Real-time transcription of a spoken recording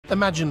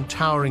Imagine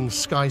towering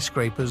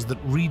skyscrapers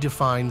that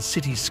redefine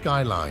city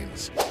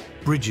skylines,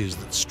 bridges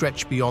that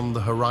stretch beyond the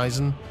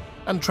horizon,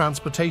 and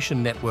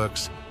transportation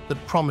networks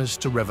that promise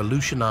to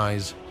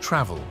revolutionize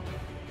travel.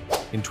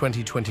 In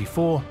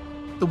 2024,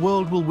 the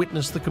world will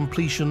witness the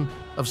completion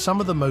of some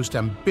of the most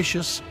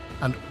ambitious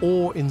and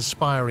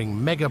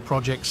awe-inspiring mega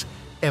projects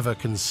ever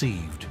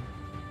conceived.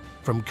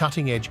 From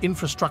cutting-edge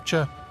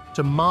infrastructure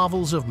to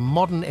marvels of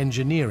modern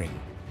engineering,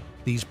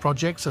 these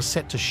projects are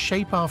set to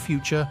shape our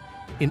future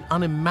in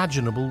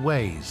unimaginable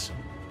ways.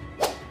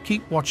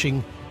 Keep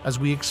watching as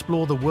we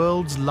explore the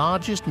world's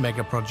largest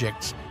mega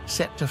projects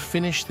set to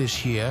finish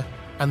this year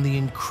and the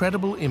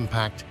incredible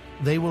impact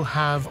they will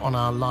have on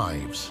our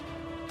lives.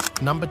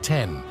 Number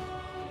 10.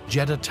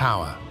 Jeddah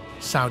Tower,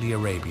 Saudi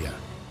Arabia.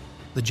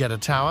 The Jeddah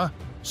Tower,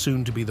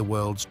 soon to be the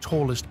world's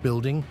tallest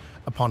building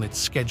upon its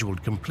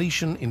scheduled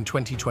completion in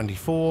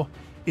 2024,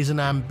 is an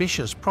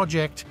ambitious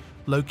project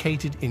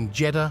located in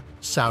Jeddah,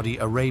 Saudi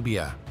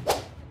Arabia.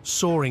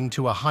 Soaring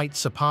to a height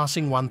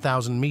surpassing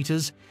 1,000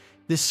 meters,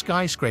 this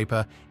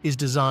skyscraper is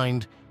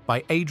designed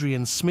by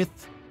Adrian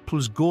Smith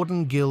plus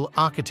Gordon Gill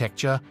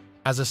Architecture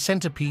as a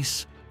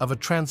centerpiece of a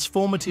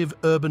transformative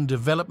urban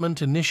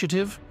development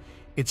initiative.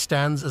 It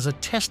stands as a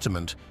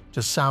testament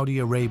to Saudi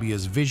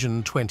Arabia's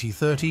Vision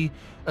 2030,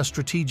 a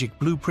strategic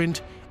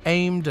blueprint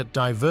aimed at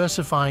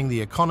diversifying the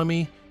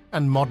economy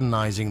and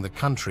modernizing the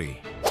country.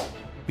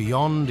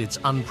 Beyond its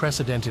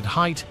unprecedented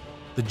height,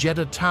 the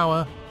Jeddah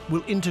Tower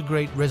will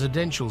integrate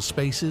residential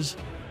spaces,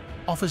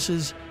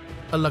 offices,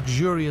 a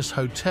luxurious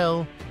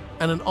hotel,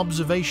 and an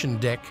observation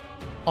deck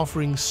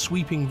offering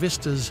sweeping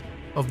vistas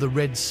of the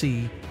Red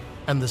Sea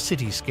and the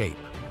cityscape.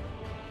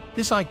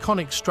 This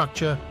iconic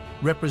structure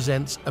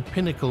represents a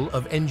pinnacle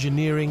of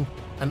engineering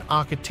and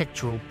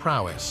architectural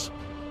prowess,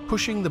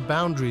 pushing the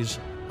boundaries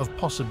of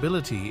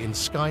possibility in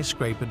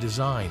skyscraper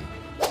design.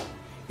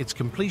 Its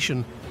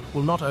completion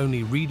will not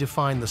only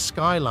redefine the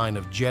skyline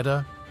of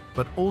Jeddah,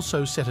 but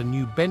also set a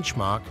new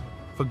benchmark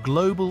for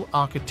global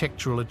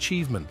architectural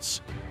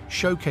achievements,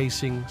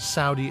 showcasing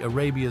Saudi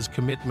Arabia's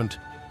commitment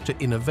to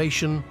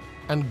innovation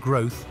and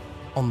growth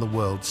on the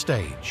world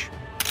stage.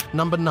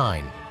 Number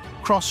 9.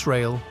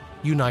 Crossrail,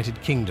 United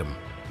Kingdom.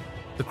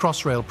 The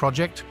Crossrail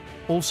project,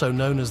 also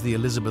known as the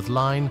Elizabeth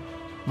Line,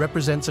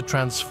 represents a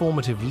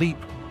transformative leap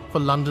for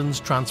London's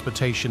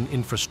transportation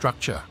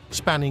infrastructure.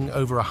 Spanning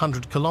over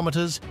 100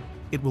 kilometers,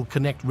 it will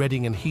connect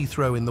Reading and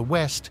Heathrow in the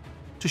west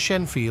to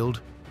Shenfield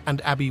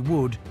and Abbey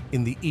Wood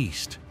in the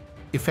east,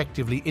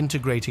 effectively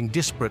integrating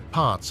disparate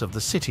parts of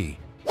the city.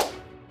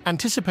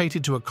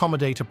 Anticipated to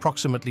accommodate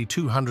approximately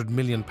 200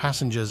 million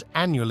passengers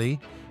annually,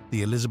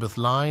 the Elizabeth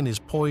Line is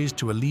poised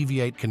to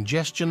alleviate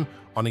congestion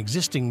on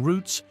existing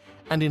routes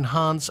and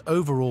enhance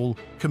overall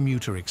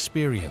commuter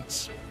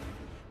experience.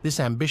 This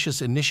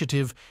ambitious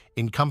initiative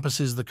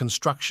encompasses the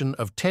construction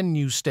of 10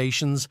 new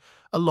stations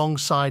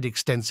alongside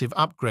extensive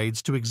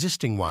upgrades to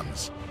existing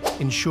ones,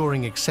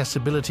 ensuring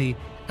accessibility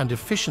and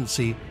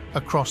efficiency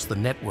across the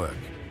network.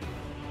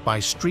 By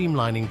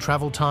streamlining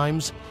travel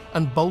times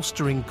and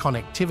bolstering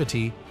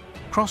connectivity,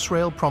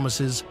 Crossrail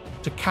promises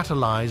to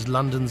catalyze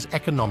London's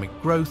economic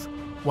growth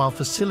while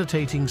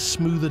facilitating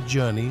smoother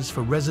journeys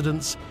for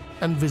residents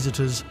and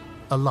visitors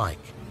alike.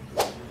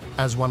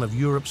 As one of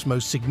Europe's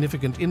most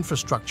significant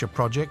infrastructure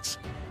projects,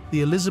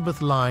 the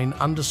Elizabeth Line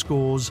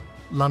underscores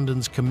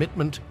London's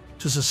commitment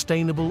to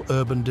sustainable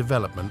urban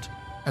development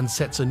and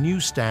sets a new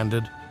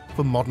standard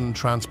for modern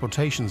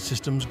transportation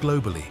systems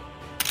globally.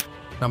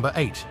 Number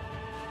 8.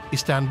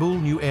 Istanbul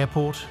New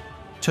Airport,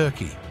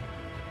 Turkey.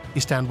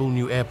 Istanbul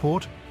New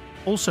Airport,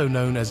 also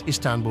known as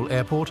Istanbul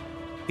Airport,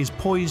 is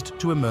poised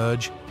to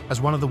emerge as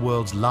one of the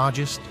world's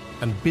largest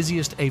and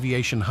busiest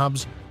aviation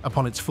hubs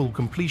upon its full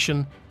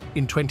completion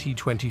in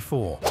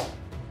 2024.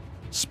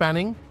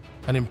 Spanning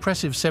an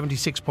impressive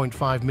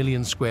 76.5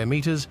 million square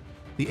meters,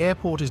 the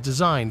airport is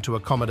designed to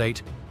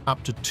accommodate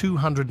up to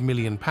 200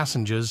 million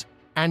passengers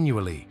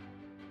annually.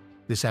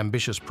 This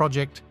ambitious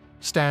project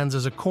stands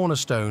as a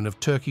cornerstone of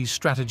Turkey's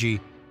strategy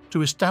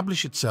to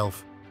establish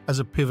itself as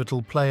a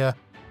pivotal player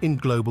in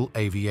global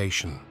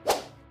aviation.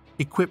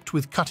 Equipped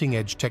with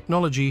cutting-edge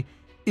technology,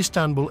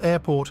 Istanbul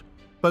Airport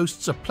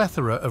boasts a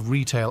plethora of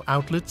retail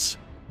outlets,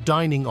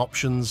 dining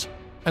options,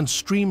 and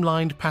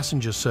streamlined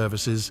passenger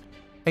services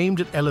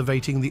aimed at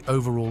elevating the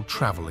overall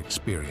travel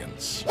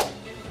experience.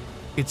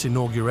 Its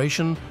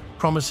inauguration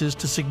promises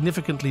to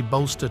significantly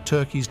bolster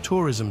Turkey's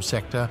tourism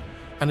sector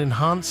and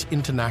enhance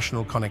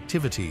international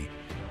connectivity,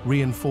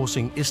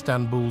 reinforcing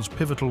Istanbul's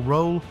pivotal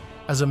role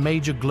as a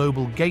major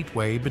global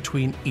gateway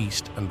between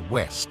East and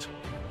West.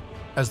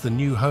 As the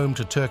new home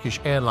to Turkish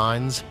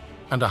Airlines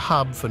and a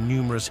hub for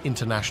numerous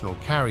international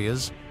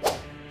carriers,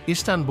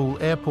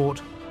 Istanbul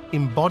Airport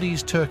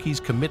embodies Turkey's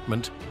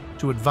commitment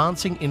to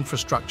advancing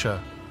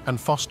infrastructure and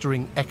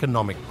fostering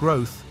economic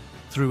growth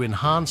through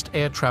enhanced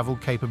air travel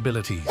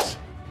capabilities.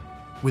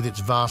 With its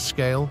vast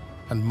scale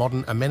and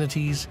modern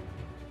amenities,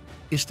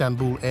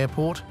 Istanbul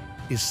Airport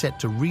is set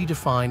to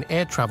redefine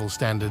air travel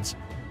standards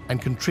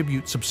and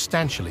contribute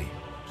substantially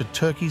to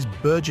Turkey's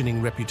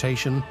burgeoning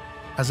reputation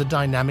as a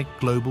dynamic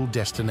global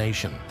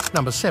destination.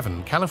 Number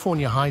 7.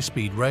 California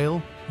High-Speed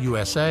Rail,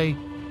 USA.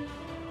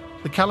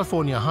 The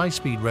California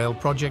High-Speed Rail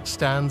project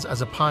stands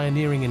as a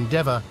pioneering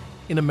endeavor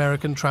in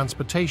American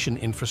transportation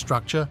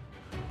infrastructure,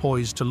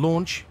 poised to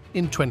launch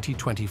in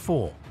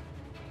 2024.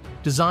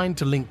 Designed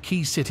to link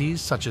key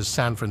cities such as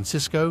San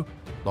Francisco,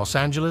 Los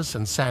Angeles,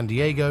 and San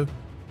Diego,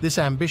 this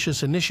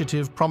ambitious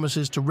initiative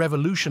promises to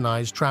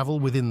revolutionize travel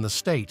within the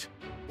state.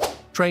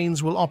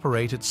 Trains will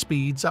operate at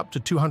speeds up to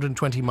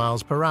 220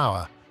 miles per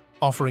hour,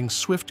 offering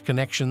swift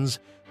connections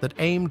that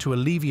aim to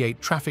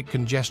alleviate traffic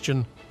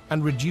congestion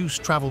and reduce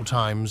travel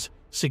times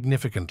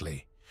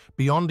significantly.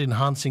 Beyond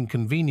enhancing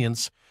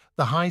convenience,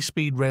 the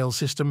high-speed rail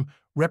system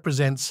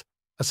represents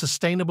a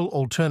sustainable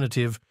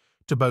alternative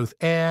to both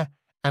air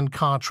and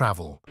car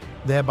travel,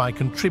 thereby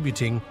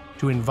contributing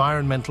to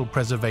environmental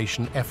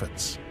preservation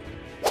efforts.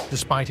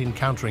 Despite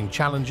encountering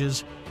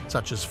challenges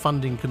such as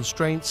funding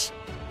constraints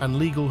and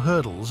legal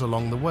hurdles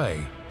along the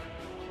way,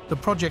 the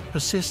project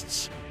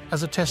persists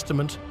as a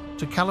testament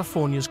to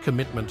California's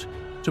commitment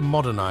to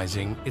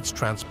modernizing its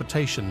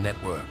transportation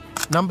network.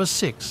 Number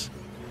 6.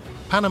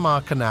 Panama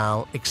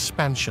Canal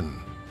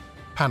Expansion,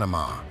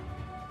 Panama.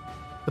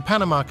 The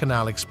Panama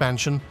Canal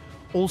Expansion,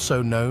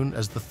 also known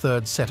as the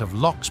Third Set of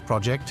Locks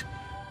project,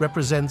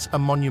 represents a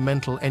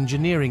monumental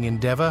engineering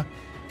endeavor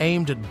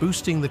aimed at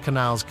boosting the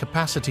canal's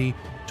capacity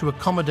to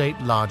accommodate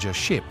larger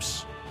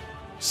ships.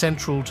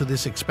 Central to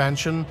this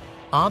expansion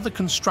are the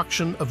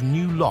construction of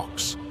new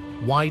locks,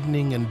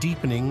 widening and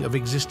deepening of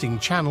existing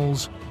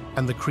channels,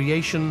 and the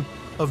creation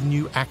of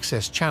new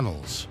access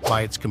channels.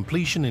 By its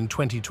completion in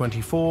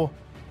 2024,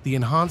 the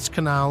enhanced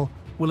canal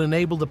will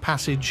enable the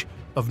passage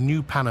of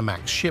new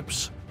Panamax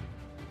ships,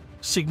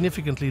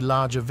 significantly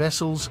larger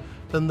vessels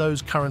than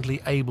those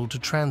currently able to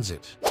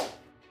transit.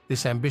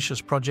 This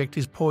ambitious project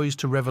is poised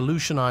to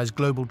revolutionize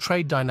global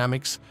trade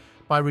dynamics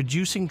by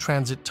reducing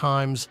transit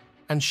times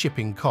and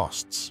shipping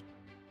costs.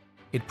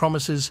 It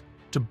promises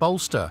to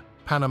bolster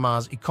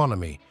Panama's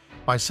economy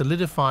by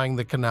solidifying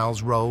the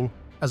canal's role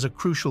as a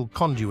crucial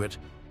conduit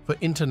for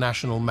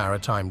international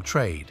maritime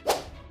trade.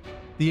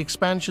 The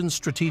expansion's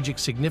strategic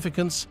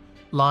significance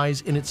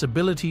lies in its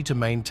ability to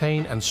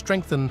maintain and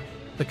strengthen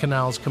the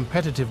canal's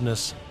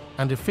competitiveness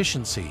and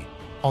efficiency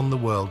on the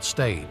world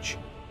stage.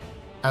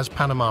 As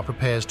Panama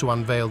prepares to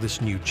unveil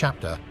this new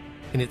chapter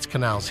in its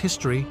canal's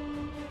history,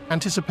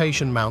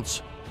 anticipation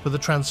mounts for the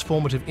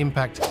transformative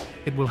impact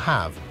it will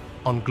have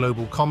on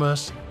global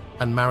commerce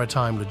and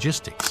maritime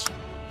logistics.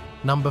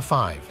 Number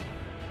 5.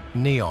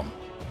 NEOM,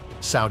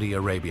 Saudi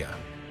Arabia.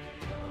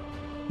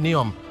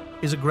 NEOM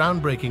is a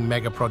groundbreaking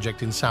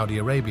mega-project in Saudi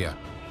Arabia,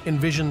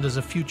 envisioned as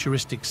a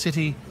futuristic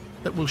city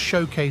that will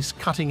showcase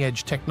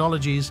cutting-edge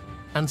technologies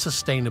and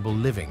sustainable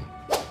living.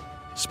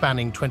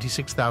 Spanning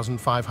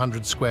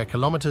 26,500 square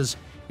kilometers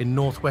in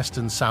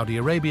northwestern Saudi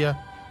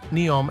Arabia,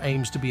 NEOM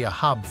aims to be a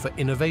hub for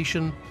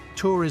innovation,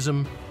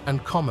 tourism,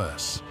 and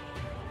commerce.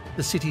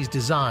 The city's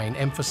design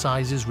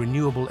emphasizes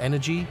renewable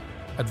energy,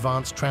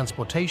 advanced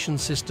transportation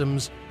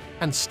systems,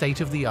 and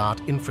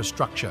state-of-the-art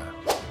infrastructure.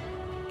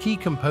 Key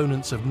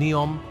components of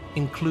NEOM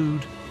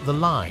include the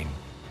Line,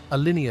 a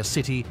linear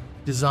city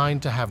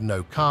designed to have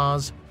no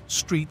cars,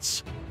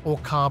 streets, or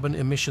carbon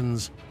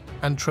emissions,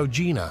 and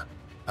Trojena,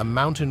 a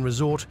mountain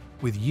resort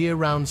with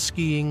year-round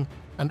skiing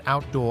and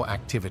outdoor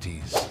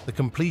activities. The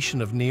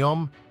completion of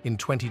NEOM in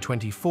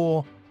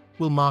 2024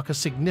 will mark a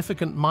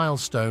significant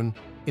milestone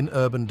in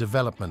urban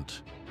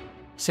development,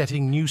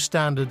 setting new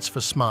standards for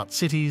smart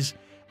cities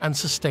and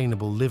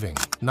sustainable living.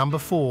 Number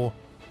 4.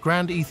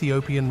 Grand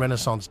Ethiopian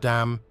Renaissance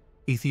Dam,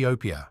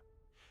 Ethiopia.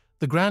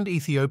 The Grand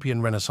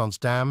Ethiopian Renaissance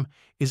Dam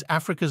is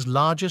Africa's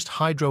largest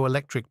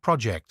hydroelectric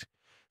project,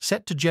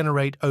 set to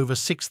generate over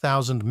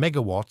 6,000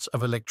 megawatts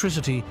of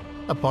electricity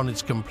upon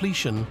its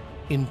completion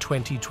in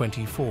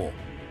 2024.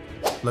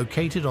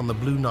 Located on the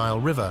Blue Nile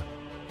River,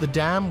 the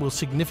dam will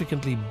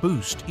significantly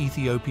boost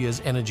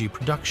Ethiopia's energy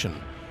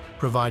production,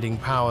 providing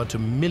power to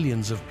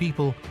millions of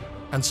people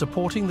and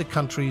supporting the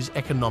country's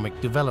economic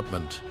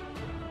development.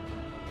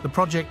 The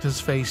project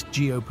has faced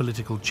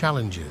geopolitical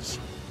challenges,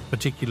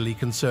 particularly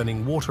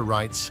concerning water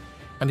rights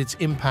and its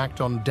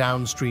impact on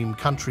downstream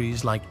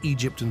countries like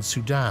Egypt and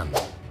Sudan.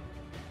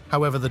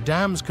 However, the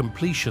dam's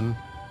completion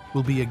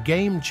will be a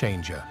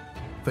game-changer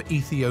for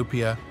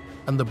Ethiopia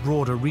and the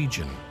broader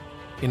region,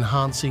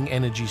 enhancing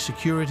energy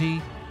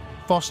security,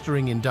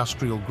 fostering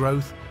industrial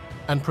growth,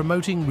 and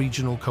promoting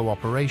regional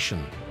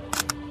cooperation.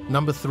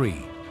 Number 3.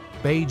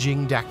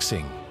 Beijing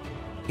Daxing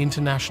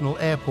International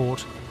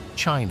Airport,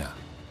 China.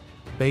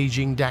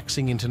 Beijing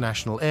Daxing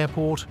International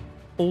Airport,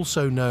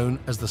 also known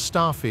as the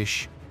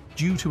Starfish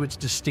due to its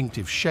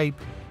distinctive shape,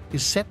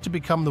 is set to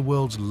become the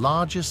world's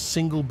largest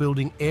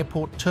single-building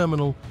airport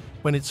terminal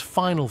when its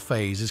final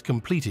phase is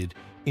completed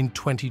in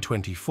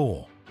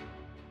 2024.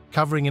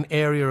 Covering an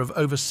area of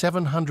over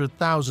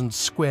 700,000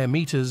 square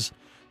meters,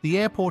 the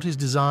airport is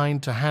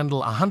designed to handle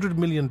 100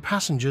 million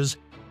passengers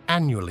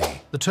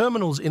annually. The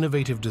terminal's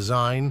innovative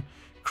design,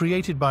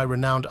 created by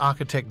renowned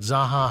architect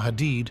Zaha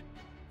Hadid,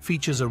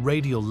 features a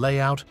radial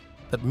layout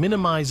that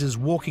minimizes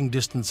walking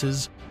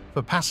distances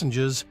for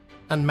passengers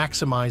and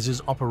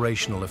maximizes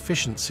operational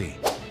efficiency.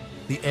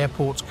 The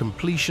airport's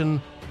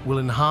completion will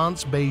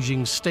enhance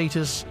Beijing's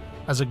status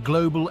as a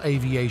global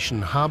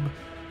aviation hub,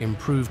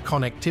 improve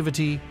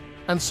connectivity,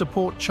 and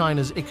support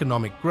China's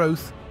economic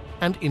growth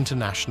and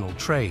international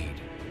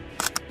trade.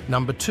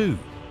 Number 2.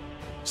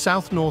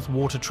 South-North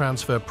Water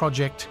Transfer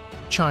Project,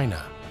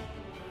 China.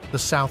 The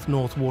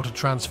South-North Water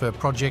Transfer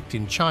Project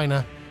in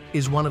China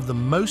is one of the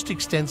most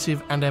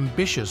extensive and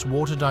ambitious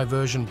water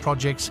diversion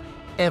projects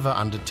ever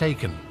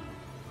undertaken.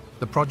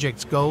 The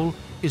project's goal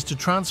is to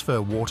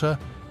transfer water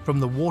from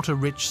the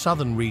water-rich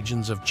southern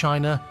regions of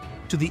China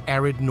to the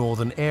arid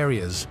northern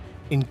areas,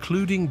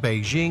 including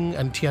Beijing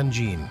and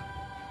Tianjin.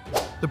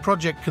 The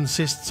project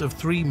consists of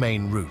 3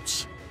 main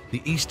routes: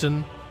 the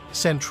eastern,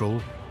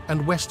 central,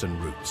 and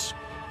western routes,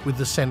 with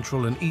the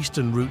central and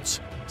eastern routes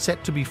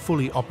set to be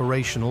fully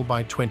operational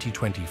by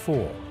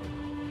 2024.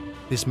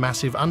 This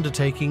massive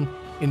undertaking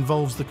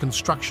involves the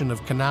construction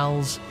of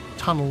canals,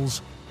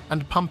 tunnels,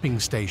 and pumping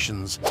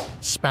stations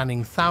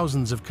spanning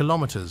thousands of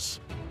kilometers.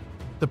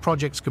 The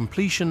project's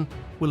completion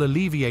will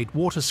alleviate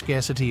water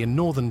scarcity in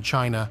northern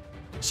China,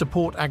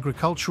 support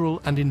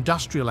agricultural and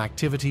industrial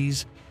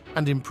activities,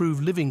 and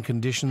improve living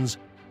conditions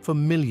for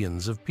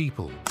millions of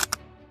people.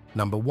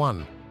 Number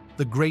 1.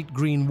 The Great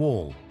Green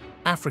Wall,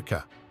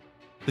 Africa.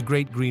 The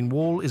Great Green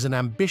Wall is an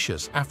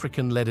ambitious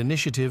African-led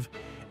initiative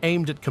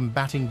aimed at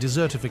combating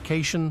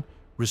desertification,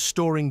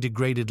 restoring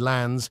degraded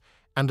lands,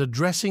 and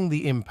addressing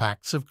the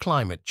impacts of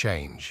climate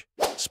change.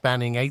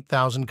 Spanning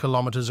 8,000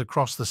 kilometers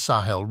across the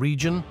Sahel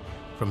region,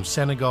 from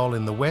Senegal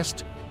in the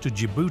west to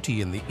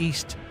Djibouti in the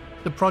east,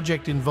 the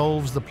project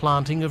involves the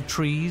planting of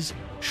trees,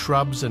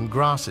 shrubs, and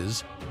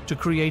grasses to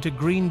create a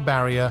green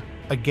barrier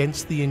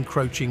against the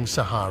encroaching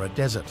Sahara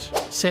Desert.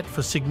 Set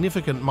for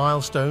significant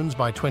milestones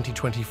by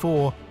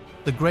 2024,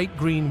 the Great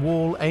Green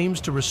Wall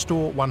aims to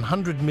restore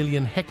 100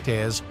 million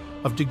hectares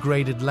of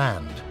degraded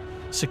land,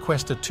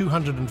 sequester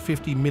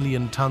 250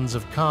 million tons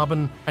of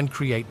carbon, and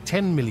create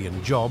 10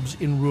 million jobs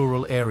in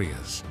rural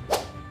areas.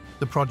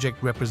 The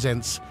project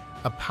represents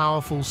a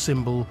powerful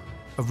symbol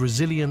of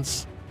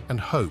resilience and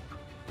hope,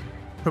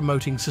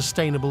 promoting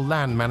sustainable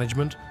land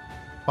management,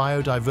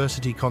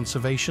 biodiversity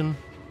conservation,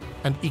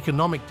 and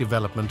economic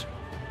development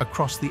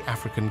across the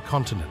African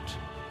continent.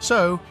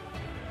 So,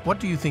 what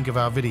do you think of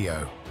our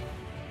video?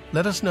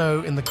 Let us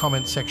know in the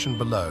comment section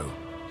below.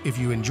 If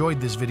you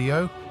enjoyed this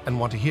video and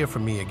want to hear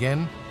from me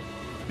again,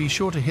 be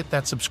sure to hit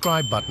that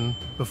subscribe button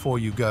before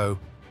you go.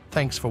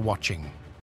 Thanks for watching.